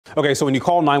Okay, so when you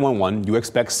call 911, you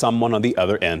expect someone on the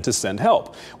other end to send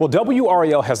help. Well,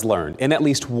 WRAL has learned in at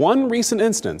least one recent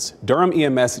instance, Durham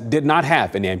EMS did not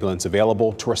have an ambulance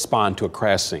available to respond to a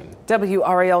crash scene.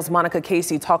 WRAL's Monica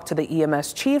Casey talked to the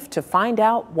EMS chief to find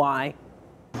out why.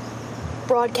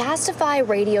 Broadcastify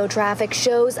radio traffic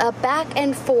shows a back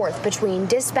and forth between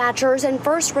dispatchers and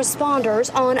first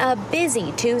responders on a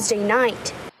busy Tuesday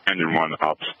night. Engine 1,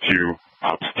 ops 2,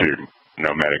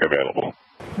 no medic available.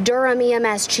 Durham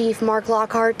EMS Chief Mark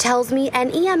Lockhart tells me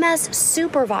an EMS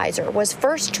supervisor was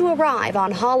first to arrive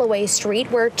on Holloway Street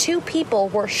where 2 people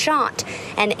were shot.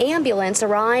 An ambulance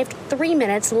arrived 3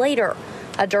 minutes later.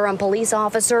 A Durham police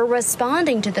officer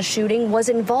responding to the shooting was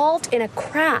involved in a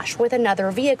crash with another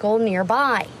vehicle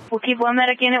nearby. We'll keep one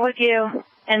medic unit with you,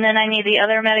 and then I need the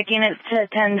other medic units to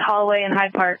attend Holloway and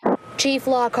Hyde Park. Chief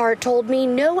Lockhart told me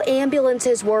no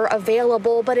ambulances were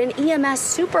available, but an EMS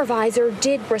supervisor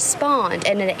did respond,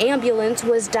 and an ambulance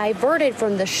was diverted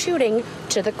from the shooting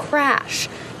to the crash.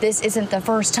 This isn't the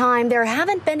first time there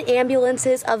haven't been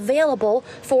ambulances available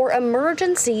for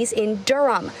emergencies in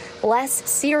Durham. Less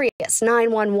serious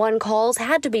 911 calls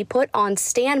had to be put on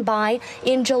standby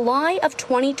in July of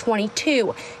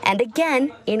 2022 and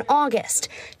again in August.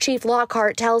 Chief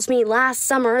Lockhart tells me last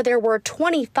summer there were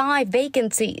 25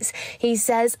 vacancies. He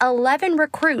says 11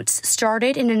 recruits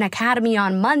started in an academy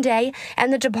on Monday,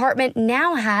 and the department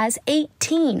now has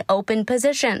 18 open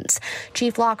positions.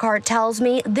 Chief Lockhart tells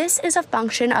me this is a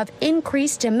function of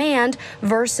increased demand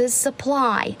versus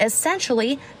supply,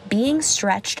 essentially being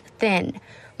stretched thin.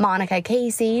 Monica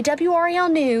Casey,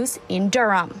 WRAL News in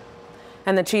Durham.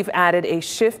 And the chief added a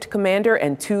shift commander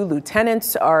and 2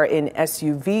 lieutenants are in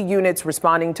SUV units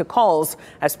responding to calls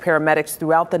as paramedics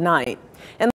throughout the night. And